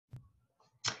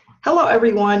Hello,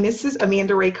 everyone. This is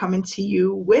Amanda Ray coming to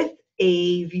you with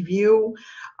a review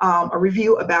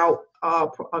about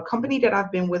a company that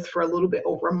I've been with for a little bit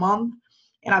over a month,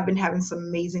 and I've been having some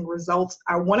amazing results.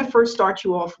 I want to first start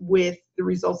you off with the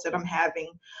results that I'm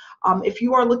having. If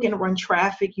you are looking to run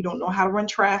traffic, you don't know how to run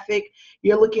traffic,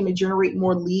 you're looking to generate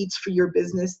more leads for your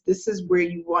business, this is where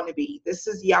you want to be. This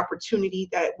is the opportunity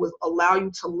that will allow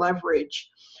you to leverage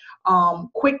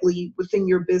quickly within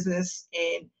your business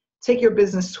and take your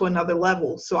business to another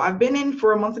level. So I've been in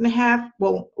for a month and a half,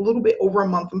 well, a little bit over a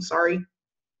month, I'm sorry,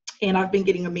 and I've been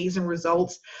getting amazing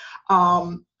results.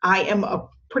 I am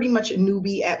pretty much a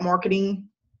newbie at marketing,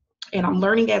 and I'm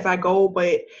learning as I go,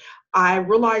 but I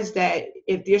realize that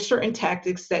if there's certain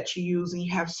tactics that you use and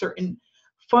you have certain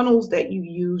funnels that you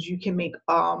use, you can make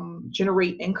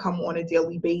generate income on a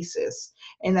daily basis.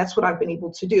 And that's what I've been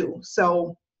able to do.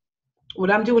 So what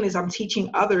I'm doing is I'm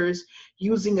teaching others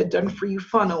using a done-for-you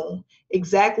funnel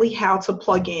exactly how to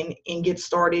plug in and get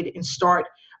started and start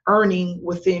earning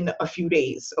within a few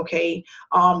days, okay?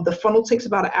 The funnel takes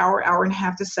about an hour, hour and a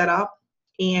half to set up,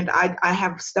 and I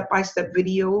have step-by-step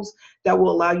videos that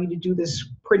will allow you to do this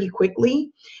pretty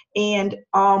quickly. And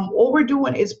all we're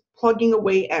doing is plugging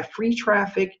away at free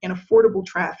traffic and affordable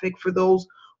traffic for those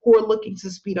who are looking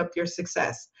to speed up their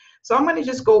success. So I'm going to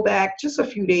just go back just a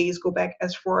few days, go back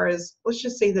as far as, let's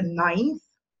just say the 9th,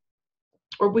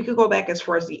 or we could go back as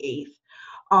far as the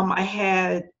 8th. I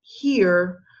had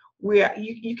here where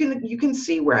you can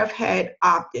see where I've had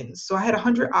opt-ins. So I had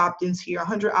 100 opt-ins here,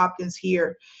 100 opt-ins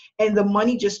here, and the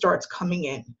money just starts coming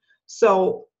in.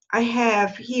 So I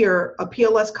have here a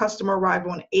PLS customer arrive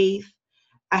on 8th.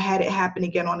 I had it happen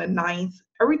again on the 9th.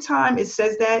 Every time it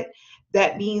says that,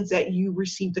 that means that you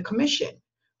received a commission.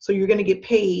 So you're going to get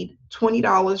paid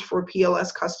 $20 for a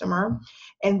PLS customer.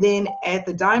 And then at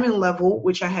the diamond level,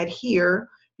 which I had here,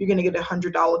 you're going to get a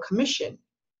 $100 commission.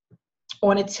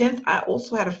 On the 10th, I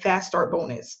also had a fast start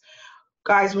bonus.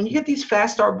 Guys, when you get these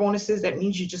fast start bonuses, that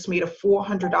means you just made a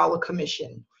 $400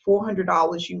 commission.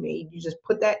 $400 you made. You just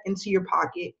put that into your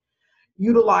pocket,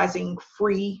 utilizing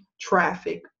free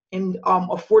traffic and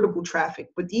affordable traffic.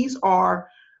 But these are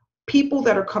people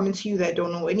that are coming to you that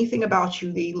don't know anything about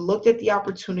you. They looked at the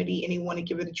opportunity and they want to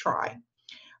give it a try.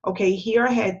 Okay, here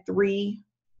I had 3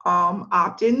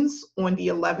 opt-ins on the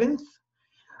 11th.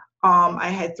 I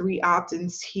had 3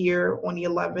 opt-ins here on the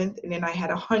 11th, and then I had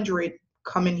 100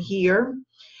 come in here.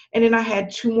 And then I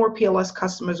had 2 more PLS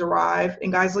customers arrive.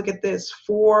 And guys, look at this,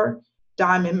 4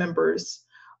 diamond members.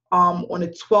 On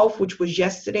the 12th, which was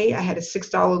yesterday, I had a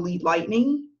 $6 lead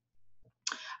lightning.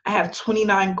 I have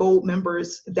 29 gold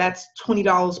members. That's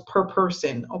 $20 per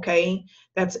person, okay?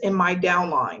 That's in my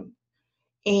downline.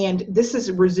 And this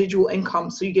is residual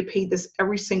income, so you get paid this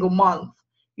every single month.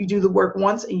 You do the work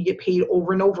once and you get paid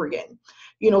over and over again.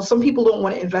 You know, some people don't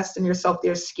want to invest in yourself.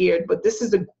 They're scared, but this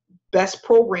is the best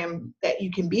program that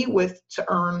you can be with to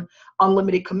earn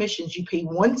unlimited commissions. You pay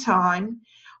one time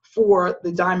for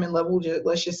the diamond level,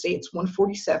 let's just say it's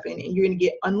 $147, and you're going to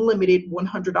get unlimited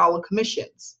 $100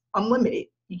 commissions. Unlimited.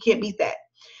 You can't beat that.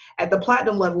 At the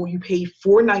platinum level, you pay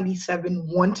 $497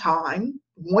 one time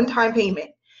payment,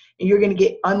 and you're going to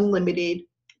get unlimited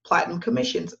platinum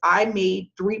commissions. I made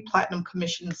 3 platinum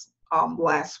commissions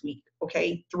last week.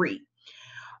 Okay, 3.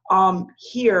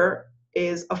 Here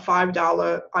is a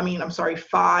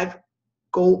 $5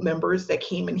 gold members that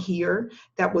came in here.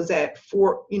 That was at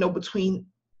 4. Between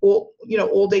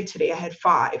all day today, I had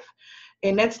 5,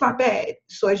 and that's not bad.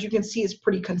 So as you can see, it's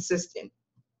pretty consistent.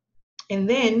 And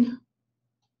then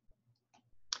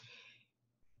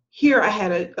here I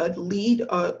had a lead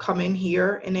come in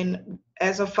here, and then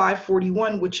as of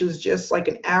 5:41, which is just like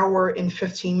an hour and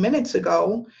 15 minutes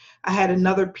ago, I had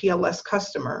another PLS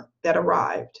customer that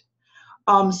arrived.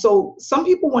 So some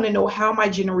people want to know, how am I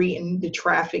generating the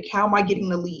traffic? How am I getting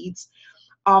the leads?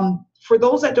 For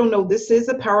those that don't know, this is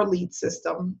a power lead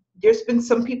system. There's been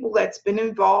some people that's been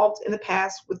involved in the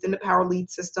past within the power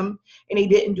lead system, and they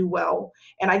didn't do well.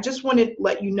 And I just want to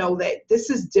let you know that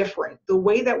this is different. The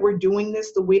way that we're doing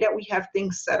this, the way that we have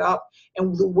things set up,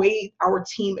 and the way our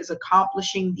team is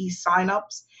accomplishing these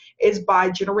signups is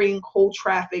by generating cold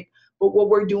traffic. But what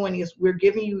we're doing is we're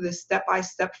giving you the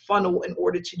step-by-step funnel in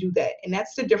order to do that. And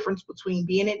that's the difference between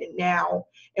being in it now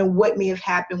and what may have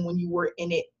happened when you were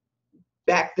in it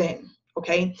back then,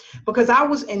 okay? Because I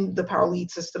was in the power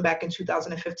lead system back in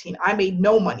 2015. I made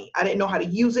no money. I didn't know how to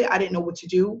use it. I didn't know what to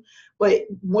do. But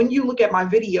when you look at my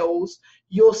videos,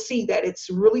 you'll see that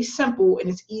it's really simple and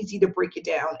it's easy to break it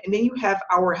down. And then you have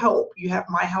our help. You have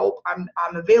my help.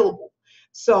 I'm available.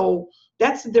 So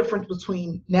that's the difference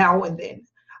between now and then.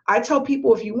 I tell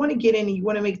people, if you want to get in and you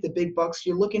want to make the big bucks,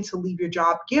 you're looking to leave your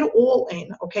job, get all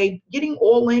in, okay? Getting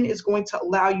all in is going to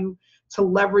allow you to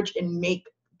leverage and make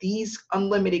these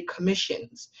unlimited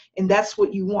commissions. And that's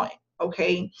what you want,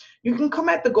 okay? You can come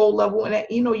at the gold level and,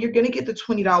 you're going to get the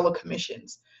 $20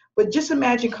 commissions. But just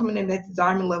imagine coming in at the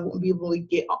diamond level and be able to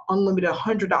get unlimited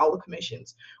 $100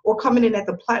 commissions, or coming in at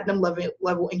the platinum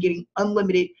level and getting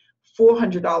unlimited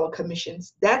 $400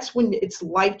 commissions. That's when it's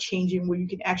life-changing, where you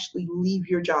can actually leave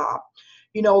your job.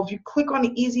 If you click on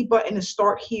the easy button and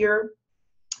start here,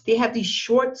 they have these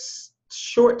short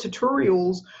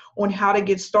tutorials on how to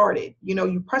get started.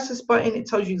 You press this button, it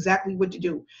tells you exactly what to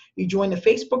do. You join the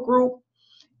Facebook group.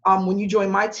 When you join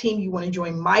my team, you want to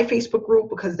join my Facebook group,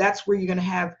 because that's where you're going to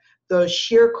have the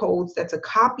share codes. That's a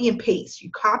copy and paste.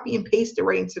 You copy and paste it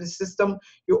right into the system.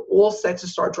 You're all set to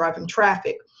start driving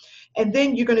traffic. And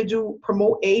then you're going to do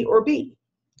promote A or B,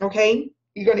 okay?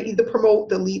 You're going to either promote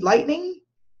the lead lightning,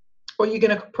 or you're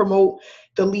going to promote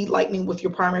the lead lightning with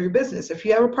your primary business. If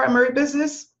you have a primary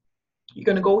business, you're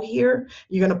going to go here,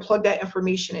 you're going to plug that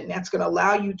information in. That's going to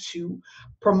allow you to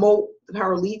promote the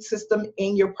Power Lead system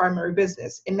in your primary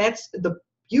business. And that's the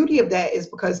beauty of that, is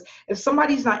because if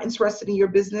somebody's not interested in your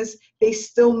business, they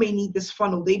still may need this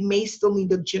funnel. They may still need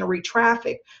to generate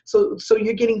traffic. So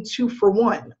you're getting 2 for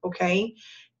 1, okay?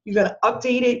 You're going to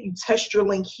update it. You test your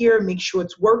link here, make sure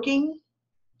it's working.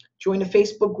 Join the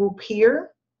Facebook group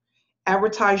here.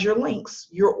 Advertise your links.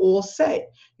 You're all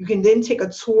set. You can then take a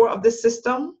tour of the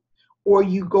system, or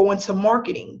you go into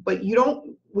marketing. But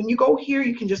when you go here,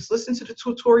 you can just listen to the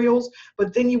tutorials,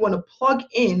 but then you want to plug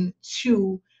in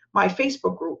to my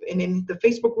Facebook group. And then the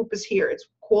Facebook group is here. It's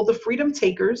called the Freedom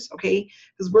Takers, okay?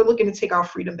 Because we're looking to take our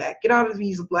freedom back, get out of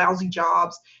these lousy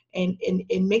jobs, and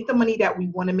make the money that we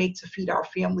want to make to feed our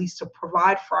families, to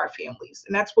provide for our families.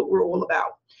 And that's what we're all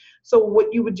about. So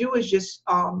what you would do is just,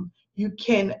 you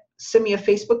can send me a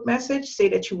Facebook message, say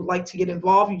that you would like to get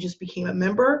involved. You just became a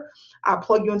member. I'll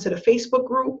plug you into the Facebook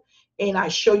group, and I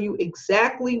show you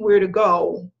exactly where to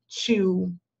go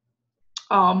to,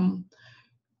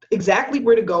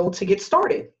 get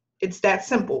started. It's that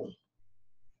simple.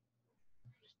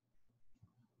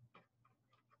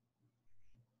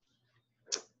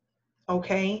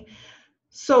 Okay.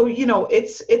 So,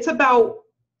 it's about,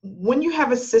 when you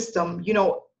have a system,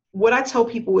 what I tell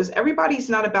people is, everybody's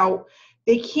not about,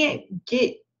 they can't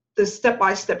get the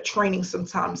step-by-step training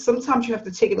sometimes. Sometimes you have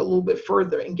to take it a little bit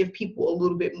further and give people a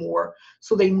little bit more,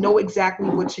 so they know exactly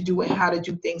what to do and how to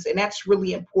do things. And that's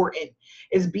really important,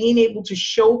 is being able to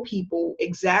show people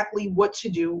exactly what to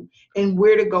do and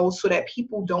where to go, so that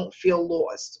people don't feel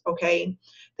lost, okay?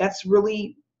 That's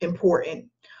really important.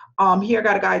 Here I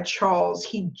got a guy, Charles.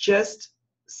 He just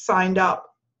signed up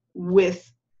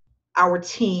with our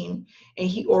team, and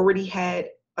he already had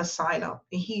a sign up,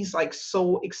 and he's like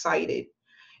so excited.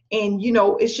 And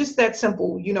it's just that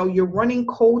simple. You're running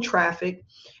cold traffic.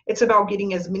 It's about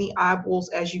getting as many eyeballs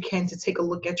as you can to take a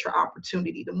look at your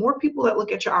opportunity. The more people that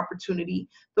look at your opportunity,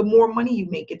 the more money you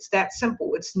make. It's that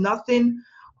simple. It's nothing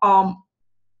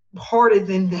harder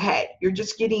than that. You're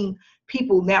just getting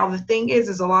people. Now the thing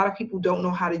is a lot of people don't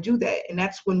know how to do that, and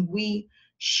that's when we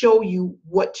show you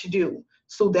what to do,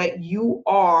 so that you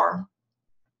are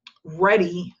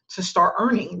ready to start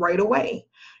earning right away.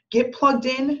 Get plugged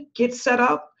in, get set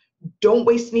up. Don't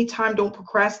waste any time. Don't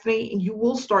procrastinate, and you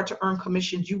will start to earn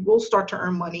commissions. You will start to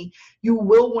earn money. You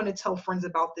will want to tell friends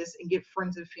about this and get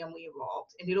friends and family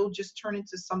involved, and it'll just turn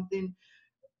into something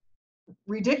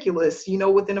ridiculous.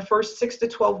 Within the first 6 to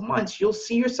 12 months, you'll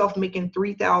see yourself making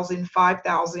 $3,000,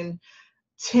 $5,000,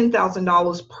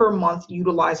 $10,000 per month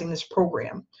utilizing this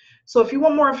program. So if you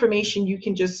want more information, you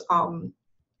can just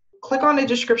click on the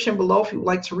description below. If you would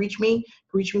like to reach me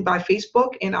by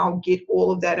Facebook, and I'll get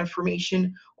all of that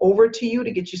information over to you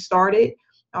to get you started.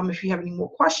 If you have any more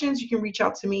questions, you can reach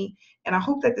out to me. And I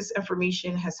hope that this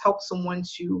information has helped someone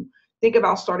to think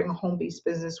about starting a home-based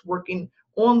business, working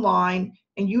online,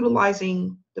 and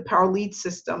utilizing the Power Lead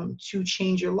system to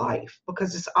change your life,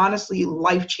 because it's honestly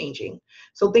life-changing.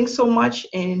 So thanks so much,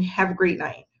 and have a great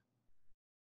night.